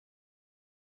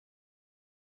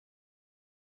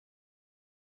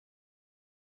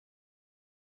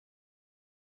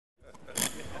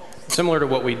Similar to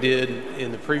what we did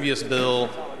in the previous bill,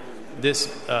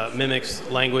 this mimics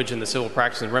language in the Civil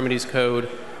Practice and Remedies Code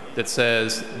that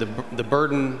says the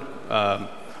burden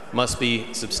must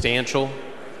be substantial.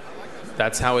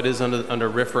 That's how it is under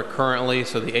RFRA currently.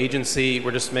 So the agency,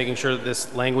 we're just making sure that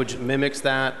this language mimics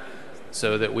that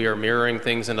so that we are mirroring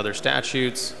things in other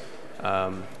statutes.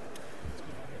 The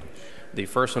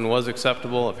first one was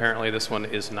acceptable. Apparently this one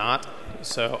is not.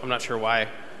 So I'm not sure why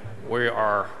we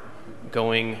are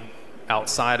going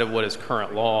outside of what is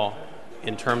current law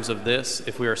in terms of this.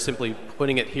 If we are simply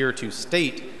putting it here to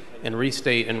state and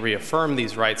restate and reaffirm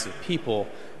these rights of people,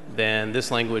 then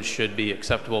this language should be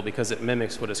acceptable because it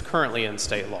mimics what is currently in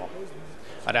state law.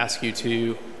 I'd ask you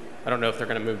to, I don't know if they're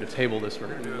going to move to table this or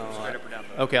not.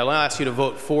 Okay, I'll ask you to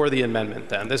vote for the amendment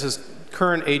then. This is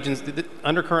current agency,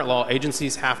 under current law,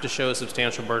 agencies have to show a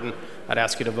substantial burden. I'd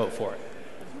ask you to vote for it.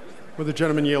 Will the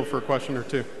gentleman yield for a question or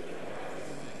two?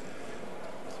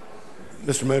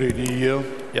 Mr. Moody, do you yield?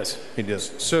 Yes. He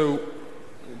does. So,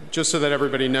 just so that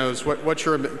everybody knows, what does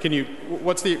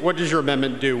your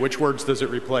amendment do? Which words does it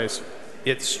replace?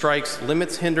 It strikes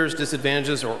limits, hinders,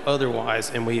 disadvantages, or otherwise,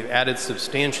 and we've added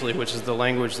substantially, which is the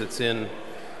language that's in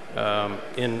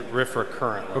RFRA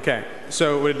currently. Okay,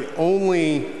 so it would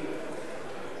only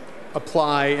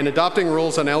apply in adopting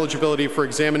rules on eligibility for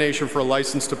examination for a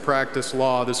license to practice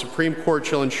law. The Supreme Court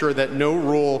shall ensure that no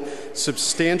rule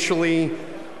substantially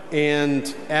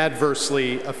and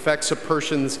adversely affects a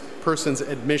person's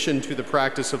admission to the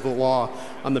practice of the law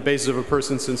on the basis of a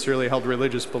person's sincerely held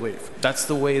religious belief. That's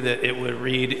the way that it would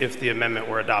read if the amendment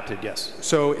were adopted, yes.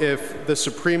 So if the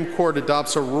Supreme Court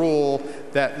adopts a rule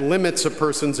that limits a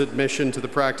person's admission to the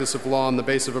practice of law on the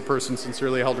basis of a person's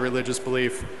sincerely held religious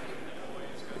belief,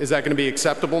 is that going to be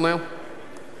acceptable now?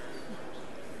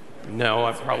 No,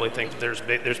 I probably think there's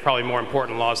probably more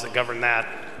important laws that govern that.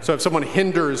 So if someone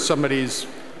hinders somebody's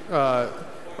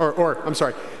I'm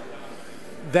sorry,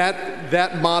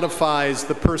 that modifies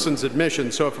the person's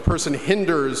admission. So if a person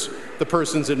hinders the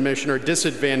person's admission or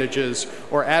disadvantages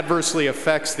or adversely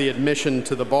affects the admission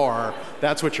to the bar,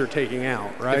 that's what you're taking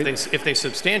out, right? If they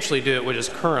substantially do it, which is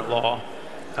current law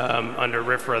under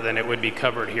RFRA, then it would be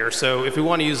covered here. So if we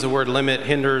want to use the word limit,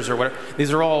 hinders, or whatever,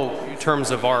 these are all terms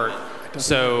of art.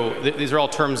 So these are all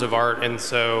terms of art, and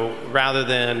so rather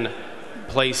than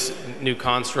place new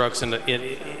constructs in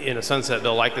a sunset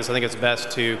bill like this, I think it's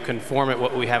best to conform it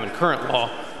what we have in current law,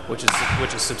 which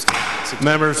is substantial.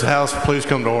 Members of the House, please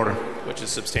come to order. Which is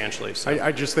substantially. So.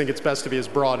 I just think it's best to be as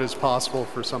broad as possible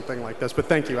for something like this. But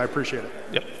thank you, I appreciate it.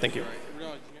 Yep, thank you.